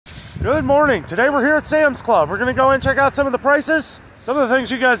Good morning. Today we're here at Sam's Club. We're going to go and check out some of the prices, some of the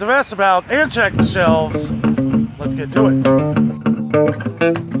things you guys have asked about, and check the shelves. Let's get to it.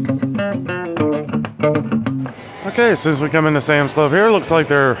 Okay, as soon as we come into Sam's Club here, it looks like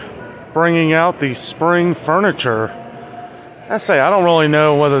they're bringing out the spring furniture. I say, I don't really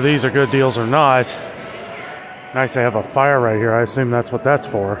know whether these are good deals or not. Nice, they have a fire right here. I assume that's what that's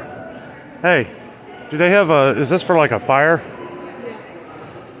for. Hey, do they have a, is this for like a fire?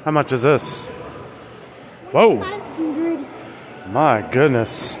 How much is this? Whoa! 500. My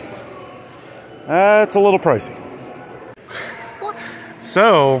goodness. That's a little pricey.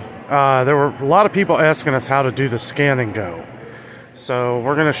 So, there were a lot of people asking us how to do the scan and go. So,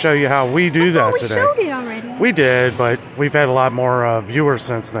 we're going to show you how we do that today. We showed it already. We did, but we've had a lot more viewers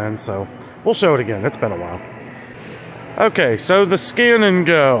since then, so we'll show it again. It's been a while. Okay, so the scan and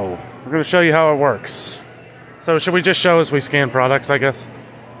go. We're going to show you how it works. So, should we just show as we scan products, I guess?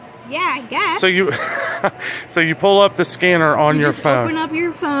 Yeah, I guess. So you pull up the scanner on your phone. Open up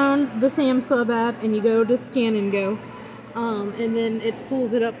your phone, the Sam's Club app, and you go to Scan and Go. And then it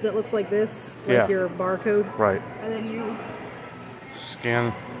pulls it up that looks like this, like your barcode. Right. And then you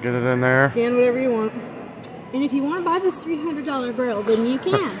scan, get it in there. Scan whatever you want. And if you want to buy this $300 grill, then you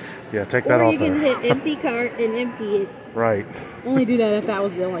can. Yeah, take that off. Or you can hit empty cart and empty it. Right. Only do that if that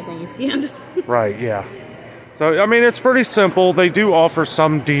was the only thing you scanned. Right, yeah. So, I mean, it's pretty simple. They do offer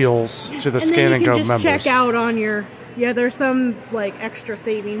some deals to the Scan and Go members. And then you can just check out on your... Yeah, there's some, like, extra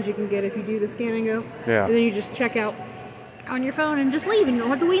savings you can get if you do the Scan and Go. Yeah. And then you just check out on your phone and just leave, and you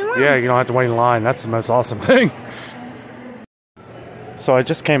don't have to wait in line. Yeah, you don't have to wait in line. That's the most awesome thing. So I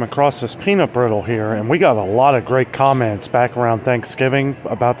just came across this peanut brittle here, and we got a lot of great comments back around Thanksgiving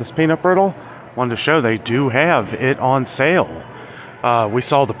about this peanut brittle. Wanted to show they do have it on sale. We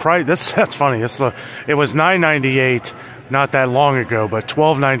saw the price. That's funny. It was $9.98 not that long ago, but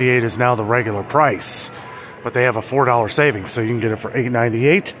 $12.98 is now the regular price. But they have a $4 savings, so you can get it for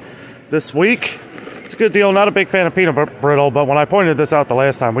 $8.98 this week. It's a good deal. Not a big fan of peanut brittle, but when I pointed this out the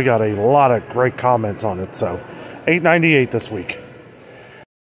last time, we got a lot of great comments on it. So $8.98 this week.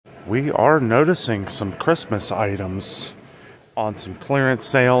 We are noticing some Christmas items on some clearance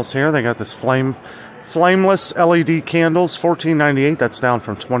sales here. They got this flameless LED candles, $14.98. That's down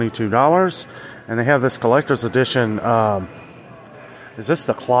from $22. And they have this collector's edition. Is this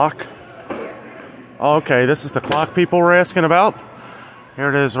the clock? Oh, okay, this is the clock people were asking about. Here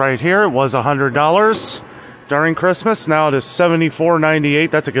it is right here. It was $100 during Christmas. Now it is $74.98.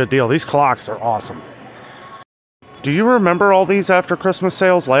 That's a good deal. These clocks are awesome. Do you remember all these after Christmas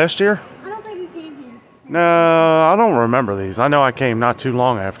sales last year? I don't think we came here. No, I don't remember these. I know I came not too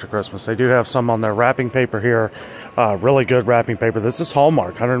long after Christmas. They do have some on their wrapping paper here. Really good wrapping paper. This is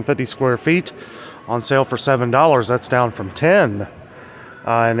Hallmark, 150 square feet, on sale for $7. That's down from $10.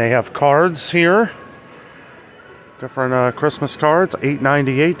 And they have cards here. Different Christmas cards,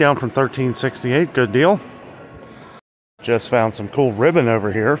 $8.98, down from $13.68. Good deal. Just found some cool ribbon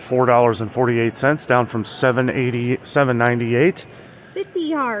over here, $4.48, down from $7.98. 50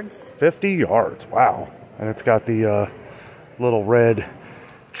 yards. 50 yards, wow. And it's got the little red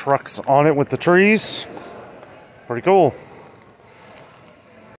trucks on it with the trees. Pretty cool.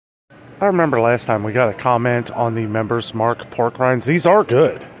 I remember last time we got a comment on the Members Mark pork rinds. These are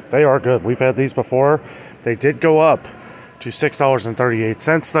good. They are good. We've had these before. They did go up to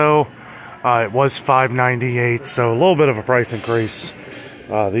 $6.38 though. It was $5.98, so a little bit of a price increase.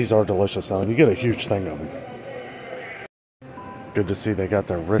 These are delicious though. You get a huge thing of them. Good to see they got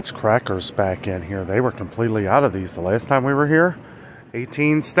their Ritz crackers back in here. They were completely out of these the last time we were here.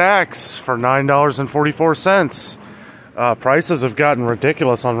 18 stacks for $9.44. Prices have gotten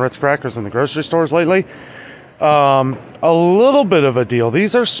ridiculous on Ritz crackers in the grocery stores lately. A little bit of a deal.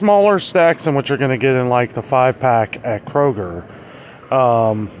 These are smaller stacks than what you're going to get in like the 5-pack at Kroger.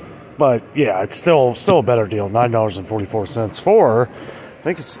 But yeah, it's still a better deal. $9.44 for, I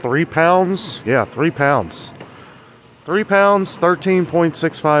think it's 3 pounds. Yeah, 3 pounds. 3 pounds,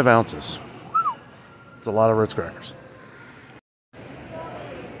 13.65 ounces. It's a lot of Ritz crackers.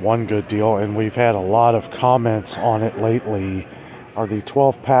 One good deal, and we've had a lot of comments on it lately, are the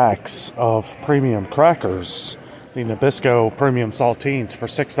 12 packs of premium crackers, the Nabisco Premium Saltines, for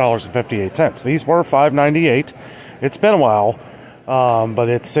 $6.58. These were $5.98. It's been a while, but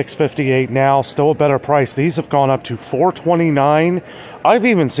it's $6.58 now. Still a better price. These have gone up to $4.29. I've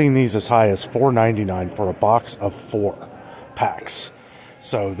even seen these as high as $4.99 for a box of 4 packs.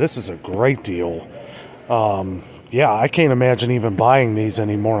 So this is a great deal. Yeah, I can't imagine even buying these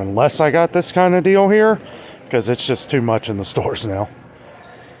anymore unless I got this kind of deal here, because it's just too much in the stores now.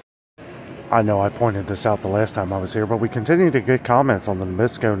 I know I pointed this out the last time I was here, but we continue to get comments on the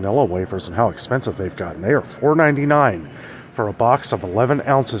Nabisco Nilla wafers and how expensive they've gotten. They are $4.99 for a box of 11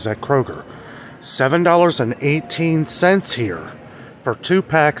 ounces at Kroger. $7.18 here for 2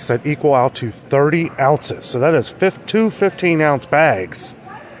 packs that equal out to 30 ounces. So that is 2 15-ounce bags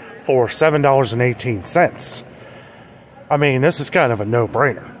for $7.18. I mean, this is kind of a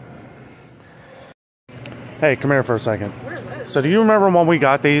no-brainer. Hey, come here for a second. So do you remember when we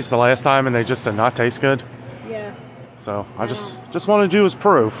got these the last time and they just did not taste good? Yeah. So I just want to do as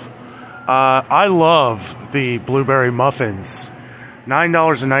proof. I love the blueberry muffins.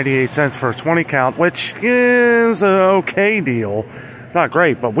 $9.98 for a 20 count, which is an okay deal. It's not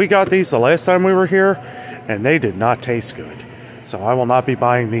great, but we got these the last time we were here and they did not taste good. So I will not be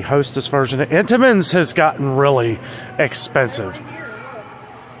buying the Hostess version. Entenmann's has gotten really expensive.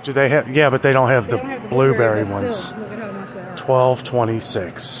 Do they have? Yeah, but they don't have the blueberry ones. Still, look at how much they are.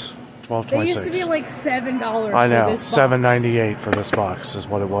 $12.26. They used to be like $7. I know, for this $7.98 for this box is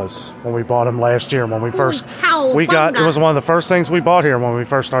what it was when we bought them last year. When we first cow, it was one of the first things we bought here when we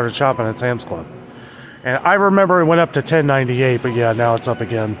first started shopping at Sam's Club. And I remember it went up to $10.98, but yeah, now it's up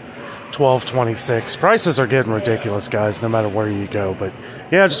again, $12.26. Prices are getting ridiculous, guys, no matter where you go. But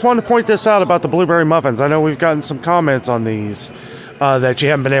yeah, I just wanted to point this out about the blueberry muffins. I know we've gotten some comments on these that you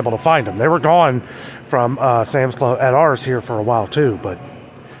haven't been able to find them. They were gone from Sam's Club at ours here for a while too, but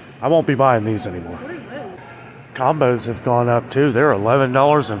I won't be buying these anymore. Combos have gone up too. They're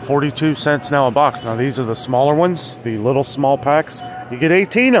 $11.42 now a box. Now these are the smaller ones, the little small packs. You get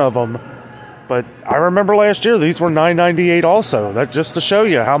 18 of them, but I remember last year these were $9.98 also. That just to show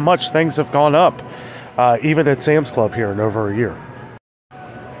you how much things have gone up, even at Sam's Club here in over a year.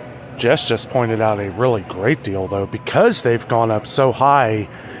 Jess just pointed out a really great deal though, because they've gone up so high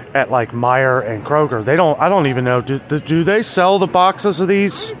at like Meijer and Kroger. I don't even know, do they sell the boxes of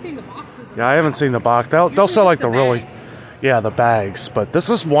these? I haven't seen the boxes. Yeah, I haven't seen the box. They'll sell like the really, yeah, the bags. But this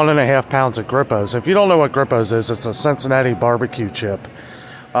is 1.5 pounds of Grippos. If you don't know what Grippos is, it's a Cincinnati barbecue chip.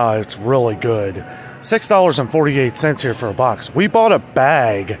 It's really good. $6.48 here for a box. We bought a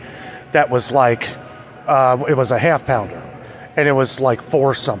bag that was like, it was a half pounder. And it was like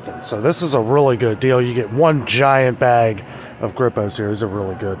 $4 something. So this is a really good deal. You get one giant bag of Grippos here. These are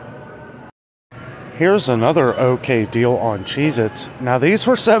really good. Here's another okay deal on Cheez-Its. Now these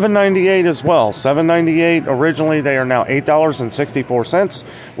were $7.98 as well. $7.98 originally. They are now $8.64.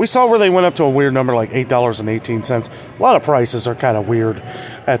 We saw where they went up to a weird number like $8.18. A lot of prices are kind of weird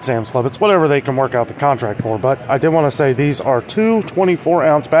at Sam's Club. It's whatever they can work out the contract for. But I did want to say these are 2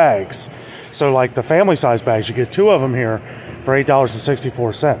 24-ounce bags. So like the family size bags, you get 2 of them here for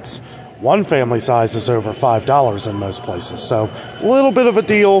 $8.64. One family size is over $5 in most places. So a little bit of a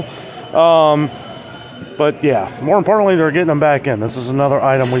deal. But yeah, more importantly, they're getting them back in. This is another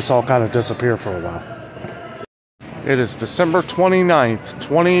item we saw kind of disappear for a while. It is December 29th,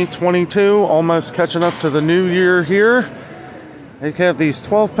 2022, almost catching up to the new year here. They have these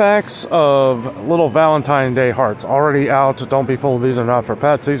 12 packs of little Valentine Day hearts already out. Don't be fooled, these are not for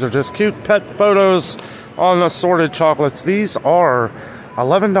pets. These are just cute pet photos on assorted chocolates. These are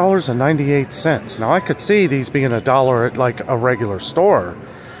 $11.98. Now I could see these being $1 at like a regular store.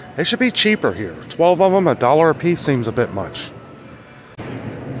 They should be cheaper here. 12 of them, $1 a piece seems a bit much.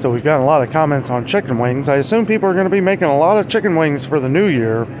 So we've gotten a lot of comments on chicken wings. I assume people are going to be making a lot of chicken wings for the new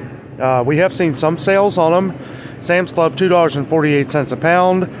year. We have seen some sales on them. Sam's Club, $2.48 a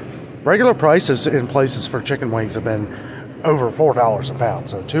pound. Regular prices in places for chicken wings have been over $4 a pound.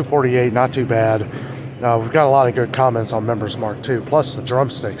 So $2.48, not too bad. We've got a lot of good comments on Members Mark too. Plus the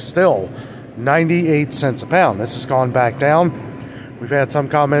drumsticks, still 98 cents a pound. This has gone back down. We've had some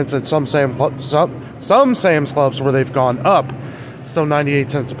comments at some Sam's Clubs where they've gone up. Still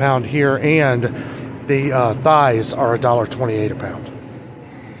 98 cents a pound here, and the thighs are $1.28 a pound.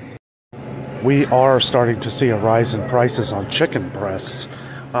 We are starting to see a rise in prices on chicken breasts.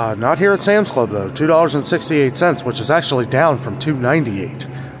 Not here at Sam's Club though. $2.68, which is actually down from $2.98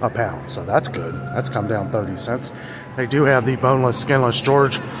 a pound. So that's good. That's come down 30 cents. They do have the boneless, skinless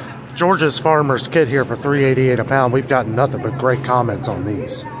George's Farmer's Kit here for $3.88 a pound. We've gotten nothing but great comments on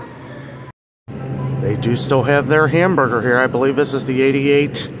these. They do still have their hamburger here. I believe this is the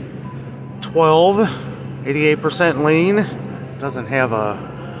 8812, 88% lean. Doesn't have a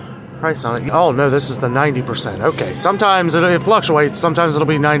price on it. Oh no, this is the 90%. Okay, sometimes it fluctuates. Sometimes it'll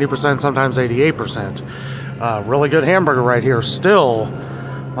be 90%, sometimes 88%. Really good hamburger right here. Still,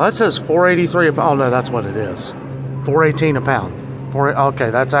 well, that says $4.83 a pound. Oh no, that's what it is. $4.18 a pound.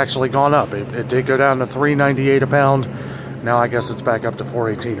 Okay, that's actually gone up. It did go down to $3.98 a pound. Now I guess it's back up to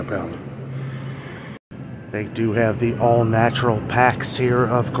 $4.18 a pound. They do have the all-natural packs here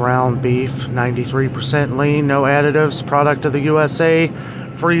of ground beef, 93% lean, no additives, product of the USA,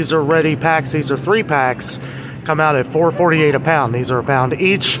 freezer-ready packs. These are 3 packs, come out at $4.48 a pound. These are a pound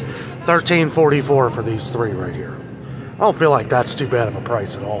each, $13.44 for these 3 right here. I don't feel like that's too bad of a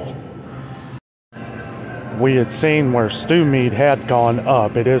price at all. We had seen where stew meat had gone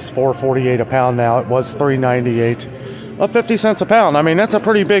up. It is $4.48 a pound now. It was $3.98, up 50 cents a pound. I mean, that's a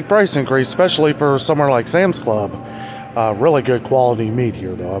pretty big price increase, especially for somewhere like Sam's Club. Really good quality meat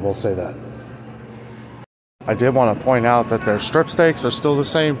here, though, I will say that. I did want to point out that their strip steaks are still the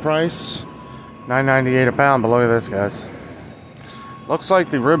same price, $9.98 a pound, but look at this, guys. Looks like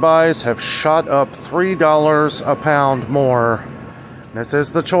the ribeyes have shot up $3 a pound more. This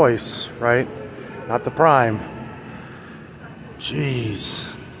is the choice, right? Not the prime.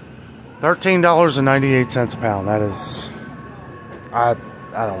 Jeez. $13.98 a pound. That is... I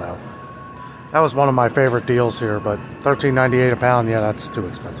don't know. That was one of my favorite deals here, but $13.98 a pound, yeah, that's too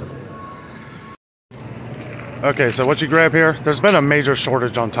expensive. Okay, so what you grab here? There's been a major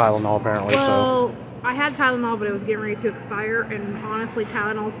shortage on Tylenol, apparently, well, I had Tylenol, but it was getting ready to expire, and honestly,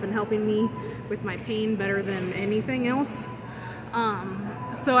 Tylenol's been helping me with my pain better than anything else.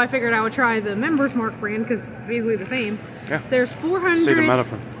 So I figured I would try the Members Mark brand, because it's basically the same. Yeah. There's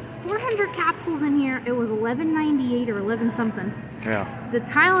 400 capsules in here. It was $11.98 or 11 something. Yeah. The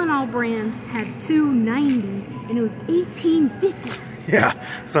Tylenol brand had $2.90, and it was $18.50. Yeah,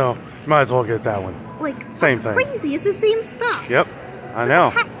 so might as well get that one. Like, same that's thing. Crazy. It's the same stuff. Yep, I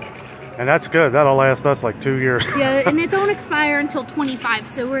know. And that's good. That'll last us like 2 years. Yeah, and it don't expire until 25,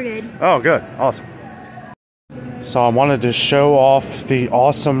 so we're good. Oh, good. Awesome. So I wanted to show off the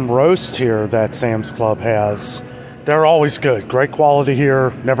awesome roast here that Sam's Club has. They're always good. Great quality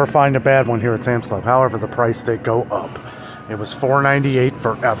here. Never find a bad one here at Sam's Club. However, the price did go up. It was $4.98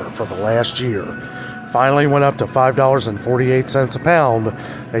 forever for the last year. Finally went up to $5.48 a pound.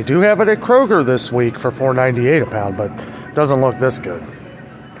 They do have it at Kroger this week for $4.98 a pound, but doesn't look this good.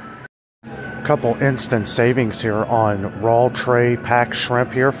 Couple instant savings here on raw tray packed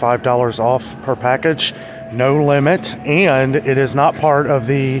shrimp here, $5 off per package, no limit, and it is not part of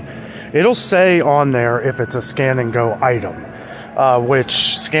the, it'll say on there if it's a scan and go item,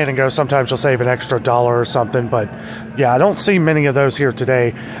 which scan and go sometimes you'll save an extra $1 or something, but yeah, I don't see many of those here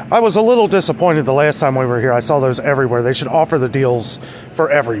today. I was a little disappointed the last time we were here. I saw those everywhere. They should offer the deals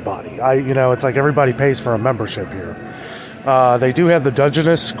for everybody. You know, it's like everybody pays for a membership here. They do have the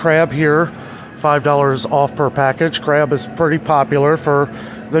Dungeness crab here, $5 off per package. Crab is pretty popular for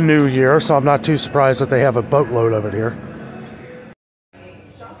the new year, so I'm not too surprised that they have a boatload of it here.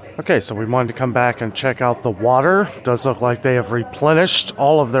 Okay, so we wanted to come back and check out the water. Does look like they have replenished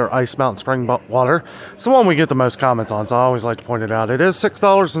all of their Ice Mountain Spring water. It's the one we get the most comments on, so I always like to point it out. It is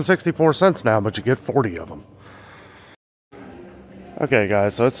 $6.64 now, but you get 40 of them. Okay,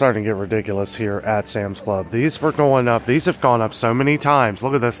 guys, so it's starting to get ridiculous here at Sam's Club. These were going up. These have gone up so many times.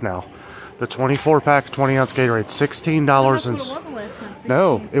 Look at this now. The 24-pack, 20-ounce Gatorade, $16. No, that's what it was the last time, 16.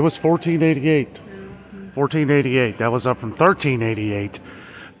 No, it was $14.88. $14.88. That was up from $13.88.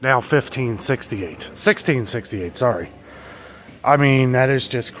 Now $15.68. $16.68, sorry. I mean, that is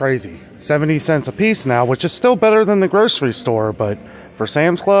just crazy. 70 cents a piece now, which is still better than the grocery store, but for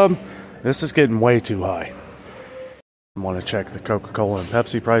Sam's Club, this is getting way too high. I want to check the Coca-Cola and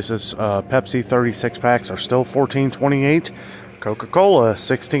Pepsi prices. Pepsi 36 packs are still $14.28. Coca-Cola,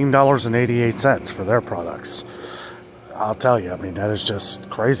 $16.88 for their products. I'll tell you, I mean, that is just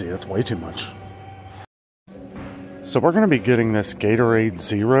crazy. That's way too much. So we're going to be getting this Gatorade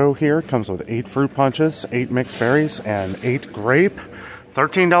Zero here. It comes with 8 fruit punches, 8 mixed berries, and 8 grape.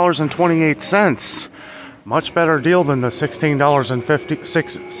 $13.28. Much better deal than the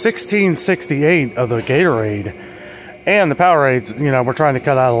 $16.68 of the Gatorade. And the Powerades, you know, we're trying to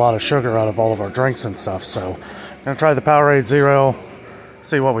cut out a lot of sugar out of all of our drinks and stuff, so gonna try the Powerade Zero,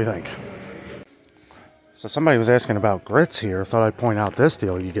 see what we think. So somebody was asking about grits here. Thought I'd point out this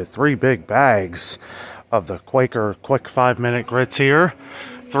deal. You get 3 big bags of the Quaker Quick 5-minute grits here.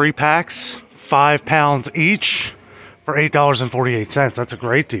 3 packs, 5 pounds each for $8.48. That's a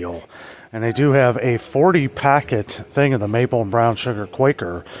great deal. And they do have a 40-packet thing of the maple and brown sugar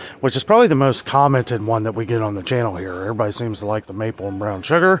Quaker, which is probably the most commented one that we get on the channel here. Everybody seems to like the maple and brown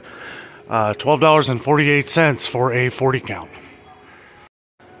sugar. $12.48 for a 40 count.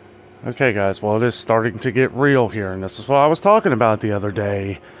 Okay, guys, well, it is starting to get real here, and this is what I was talking about the other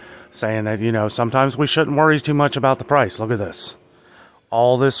day, saying that, you know, sometimes we shouldn't worry too much about the price. Look at this.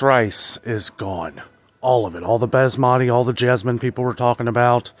 All this rice is gone. All of it. All the basmati, all the jasmine people were talking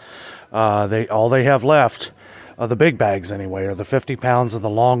about. All they have left, the big bags anyway, are the 50 pounds of the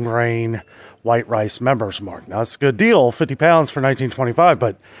long grain white rice Members Mark. Now, it's a good deal, 50 pounds for $19.25,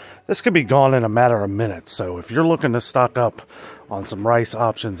 but this could be gone in a matter of minutes. So if you're looking to stock up on some rice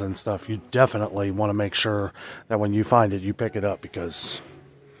options and stuff, you definitely want to make sure that when you find it, you pick it up because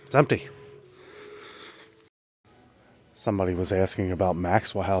it's empty. Somebody was asking about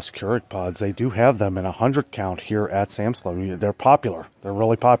Maxwell House Keurig pods. They do have them in 100 count here at Sam's Club. They're popular. They're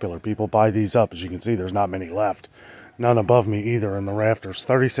really popular. People buy these up. As you can see, there's not many left. None above me either in the rafters.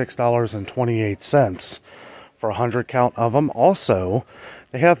 $36.28 for 100 count of them. Also,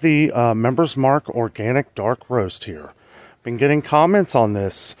 they have the Members Mark Organic Dark Roast here. Been getting comments on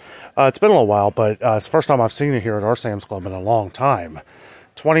this. It's been a little while, but it's the first time I've seen it here at our Sam's Club in a long time.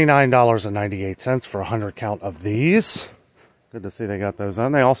 $29.98 for 100 count of these. Good to see they got those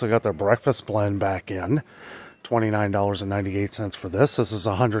on. They also got their breakfast blend back in. $29.98 for this. This is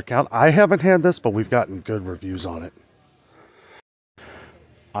a 100 count. I haven't had this, but we've gotten good reviews on it.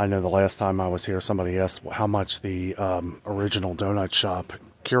 I know the last time I was here, somebody asked how much the original donut shop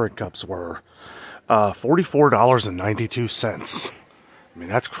Keurig cups were. $44.92. I mean,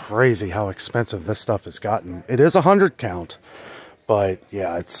 that's crazy how expensive this stuff has gotten. It is a 100 count. But,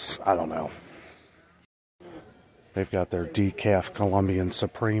 yeah, it's, I don't know. They've got their decaf Colombian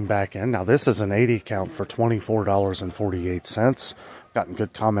Supreme back in. Now, this is an 80 count for $24.48. Gotten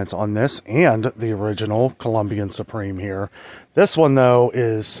good comments on this and the original Colombian Supreme here. This one, though,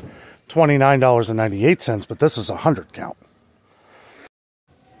 is $29.98, but this is a 100 count.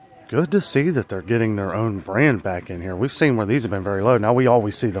 Good to see that they're getting their own brand back in here. We've seen where these have been very low. Now, we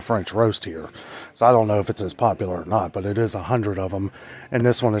always see the French roast here. So I don't know if it's as popular or not, but it is 100 of them. And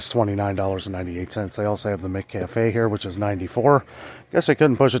this one is $29.98. They also have the McCafe here, which is $94. Guess they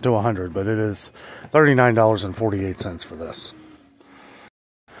couldn't push it to 100, but it is $39.48 for this.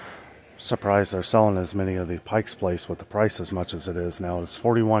 Surprised they're selling as many of the Pike's Place with the price as much as it is now. It's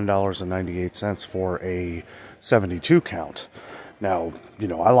 $41.98 for a 72 count. Now, you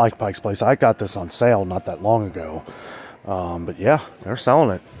know, I like Pike's Place. I got this on sale not that long ago. But yeah, they're selling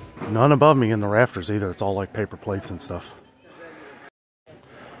it. None above me in the rafters either. It's all like paper plates and stuff.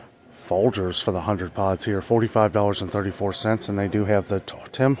 Folgers for the 100 pods here, $45.34. And they do have the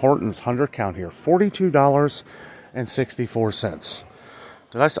Tim Hortons 100 count here, $42.64.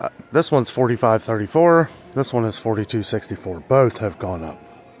 This one's $45.34. This one is $42.64. Both have gone up.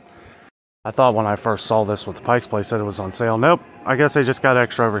 I thought when I first saw this with the Pike's Place that it was on sale. Nope. I guess they just got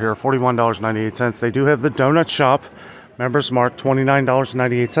extra over here. $41.98. They do have the Donut Shop Members Mark,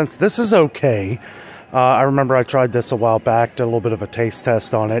 $29.98. This is okay. I remember I tried this a while back. Did a little bit of a taste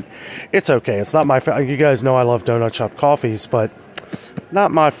test on it. It's okay. It's not my favorite. You guys know I love Donut Shop coffees, but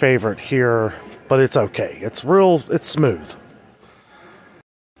not my favorite here. But it's okay. It's smooth.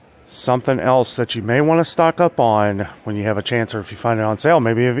 Something else that you may want to stock up on when you have a chance, or if you find it on sale,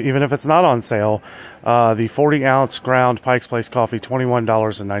 maybe even if it's not on sale, the 40-ounce ground Pike's Place coffee,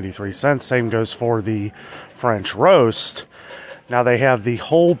 $21.93. Same goes for the French roast. Now they have the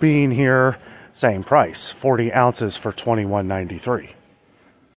whole bean here, same price, 40 ounces for $21.93.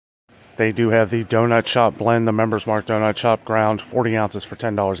 They do have the Donut Shop blend, the Members Mark Donut Shop ground, 40 ounces for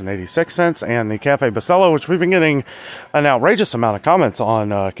 $10.86. And the Cafe Bustelo, which we've been getting an outrageous amount of comments on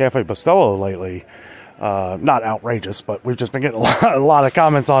Cafe Bustelo lately. Not outrageous, but we've just been getting a lot of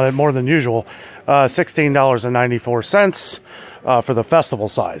comments on it, more than usual. $16.94 for the festival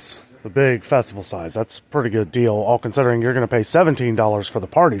size, the big festival size. That's a pretty good deal, all considering you're going to pay $17 for the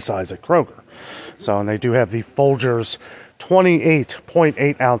party size at Kroger. So, and they do have the Folgers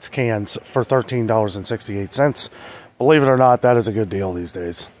 28.8 ounce cans for $13.68. Believe it or not, that is a good deal these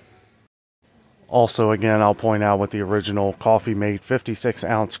days. Also, again, I'll point out with the original Coffee Mate 56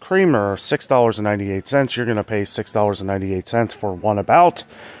 ounce creamer, $6.98. You're going to pay $6.98 for one about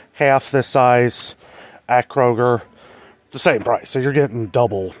half this size at Kroger. The same price. So you're getting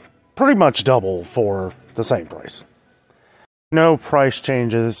double, pretty much double for the same price. No price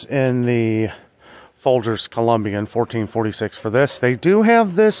changes in the Folgers Colombian, $14.46 for this. They do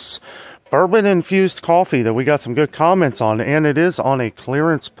have this bourbon infused coffee that we got some good comments on, and it is on a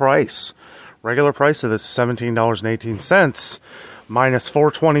clearance price. Regular price of this is $17.18 minus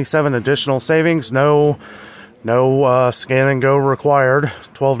 $4.27 additional savings. No scan and go required.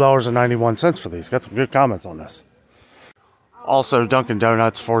 $12.91 for these. Got some good comments on this. Also, Dunkin'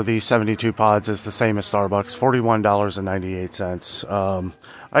 Donuts for the 72 pods is the same as Starbucks, $41.98.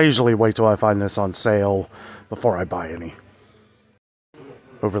 I usually wait till I find this on sale before I buy any.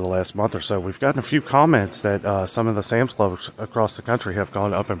 over the last month or so. We've gotten a few comments that some of the Sam's Clubs across the country have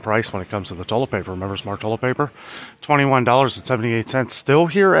gone up in price when it comes to the toilet paper. Remember Smart toilet paper? $21.78 still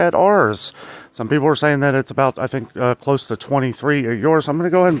here at ours. Some people are saying that it's about, I think, close to $23 at yours. I'm going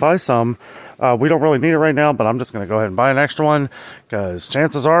to go ahead and buy some. We don't really need it right now, but I'm just going to go ahead and buy an extra one because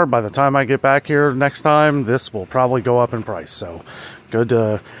chances are by the time I get back here next time, this will probably go up in price. So good.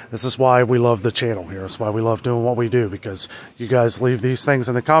 This is why we love the channel here. That's why we love doing what we do, because you guys leave these things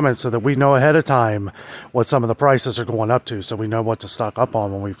in the comments so that we know ahead of time what some of the prices are going up to, so we know what to stock up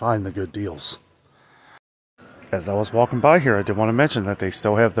on when we find the good deals. As I was walking by here, I did want to mention that they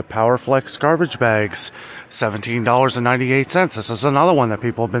still have the PowerFlex garbage bags, $17.98. This is another one that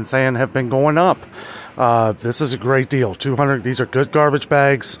people have been saying have been going up. This is a great deal. 200. These are good garbage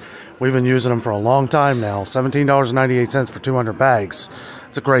bags. We've been using them for a long time now. $17.98 for 200 bags.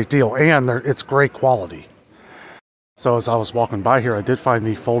 It's a great deal, and it's great quality. So as I was walking by here, I did find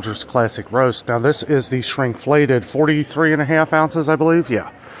the Folgers Classic Roast. Now this is the shrinkflated 43.5 ounces, I believe.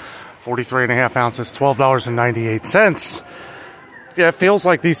 Yeah, 43.5 ounces, $12.98. Yeah, it feels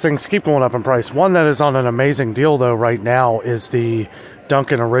like these things keep going up in price. One that is on an amazing deal though right now is the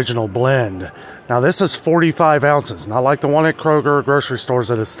Dunkin' Original Blend. Now this is 45 ounces, not like the one at Kroger or grocery stores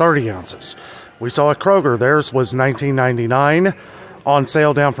that is 30 ounces. We saw at Kroger, theirs was $19.99, on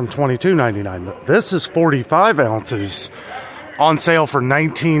sale down from $22.99. This is 45 ounces, on sale for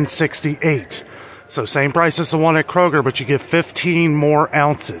 $19.68. So same price as the one at Kroger, but you get 15 more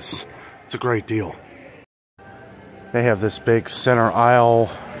ounces. It's a great deal. They have this big center aisle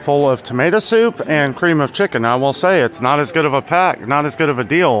full of tomato soup and cream of chicken. I will say it's not as good of a pack, not as good of a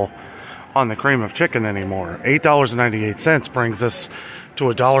deal on the cream of chicken anymore. $8.98 brings us to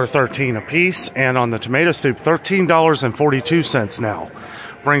 $1.13 a piece, and on the tomato soup, $13.42 now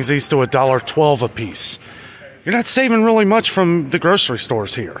brings these to $1.12 a piece. You're not saving really much from the grocery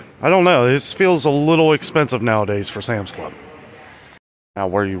stores here. I don't know, this feels a little expensive nowadays for Sam's Club. Now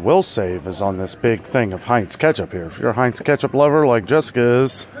where you will save is on this big thing of Heinz ketchup here. If you're a Heinz ketchup lover like Jessica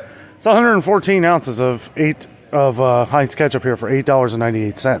is, it's 114 ounces of Heinz ketchup here for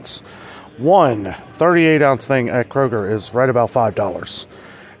 $8.98. One 38-ounce thing at Kroger is right about $5,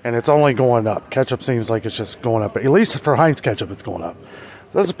 and it's only going up. Ketchup seems like it's just going up. At least for Heinz ketchup, it's going up.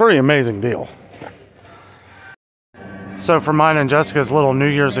 So that's a pretty amazing deal. So for mine and Jessica's little New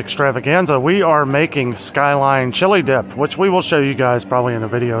Year's extravaganza, we are making Skyline chili dip, which we will show you guys probably in a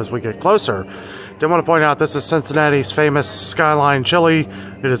video as we get closer. Did want to point out this is Cincinnati's famous Skyline chili.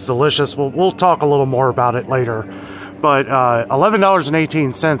 It is delicious. We'll talk a little more about it later. But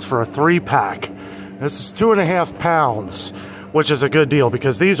 $11.18 for a 3-pack. This is 2.5 pounds, which is a good deal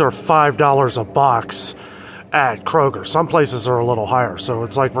because these are $5 a box at Kroger. Some places are a little higher, so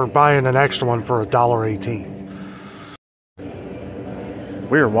it's like we're buying an extra one for $1.18.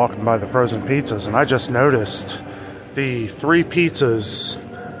 We were walking by the frozen pizzas, and I just noticed the 3 pizzas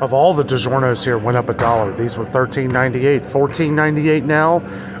of all the DiGiorno's here went up $1. These were $13.98, $14.98 now,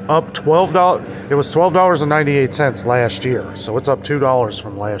 up $12. It was $12.98 last year, so it's up $2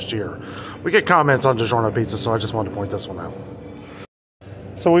 from last year. We get comments on DiGiorno pizza, so I just wanted to point this one out.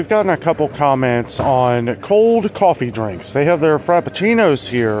 So we've gotten a couple comments on cold coffee drinks. They have their Frappuccinos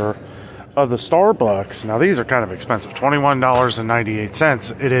here of the Starbucks. Now these are kind of expensive,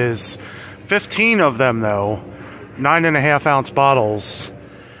 $21.98. It is 15 of them though, 9.5 ounce bottles.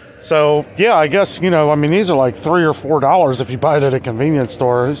 So yeah, I guess, you know, I mean, these are like $3 or $4 if you buy it at a convenience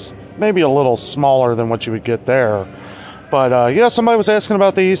store. It's maybe a little smaller than what you would get there. But yeah, somebody was asking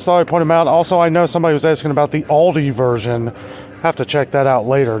about these, thought I'd point them out. Also, I know somebody was asking about the Aldi version. Have to check that out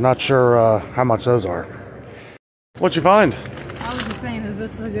later. Not sure how much those are. What'd you find? I was just saying, is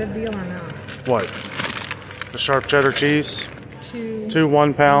this a good deal or not? What? The sharp cheddar cheese? Two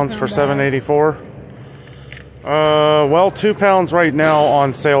 1 pounds for $7.84. Well, 2 pounds right now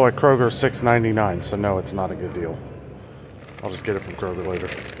on sale at Kroger, $6.99. So no, it's not a good deal. I'll just get it from Kroger later.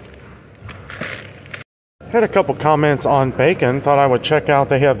 Had a couple comments on bacon. Thought I would check out.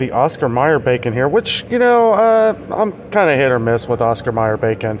 They have the Oscar Mayer bacon here, which, you know, I'm kind of hit or miss with Oscar Mayer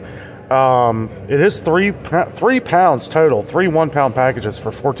bacon. It is 3 pounds total, 3 1-pound packages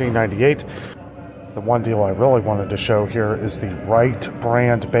for $14.98. The one deal I really wanted to show here is the Wright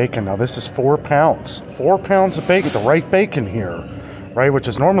brand bacon. Now this is 4 pounds. 4 pounds of bacon, the Wright bacon here, right, which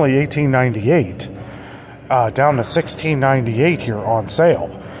is normally $18.98, down to $16.98 here on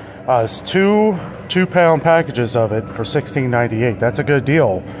sale. It's 2 2-pound packages of it for $16.98. That's a good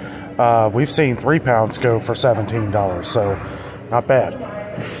deal. We've seen 3 pounds go for $17, so not bad.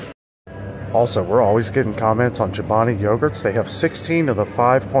 Also, we're always getting comments on Chobani yogurts. They have 16 of the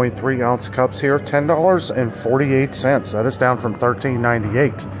 5.3 ounce cups here, $10.48. That is down from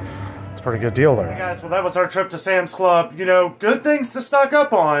 $13.98. It's a pretty good deal there. Hey guys, well that was our trip to Sam's Club. You know, good things to stock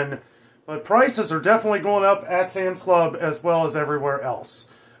up on, but prices are definitely going up at Sam's Club as well as everywhere else.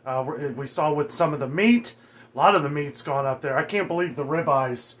 We saw with some of the meat, a lot of the meat's gone up there. I can't believe the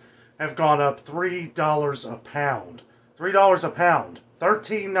ribeyes have gone up $3 a pound. $3 a pound.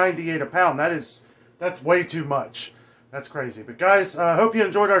 $13.98 a pound. That's way too much. That's crazy. But guys, I hope you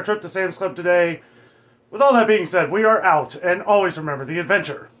enjoyed our trip to Sam's Club today. With all that being said, we are out. And always remember, the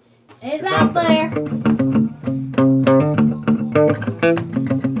adventure is out there.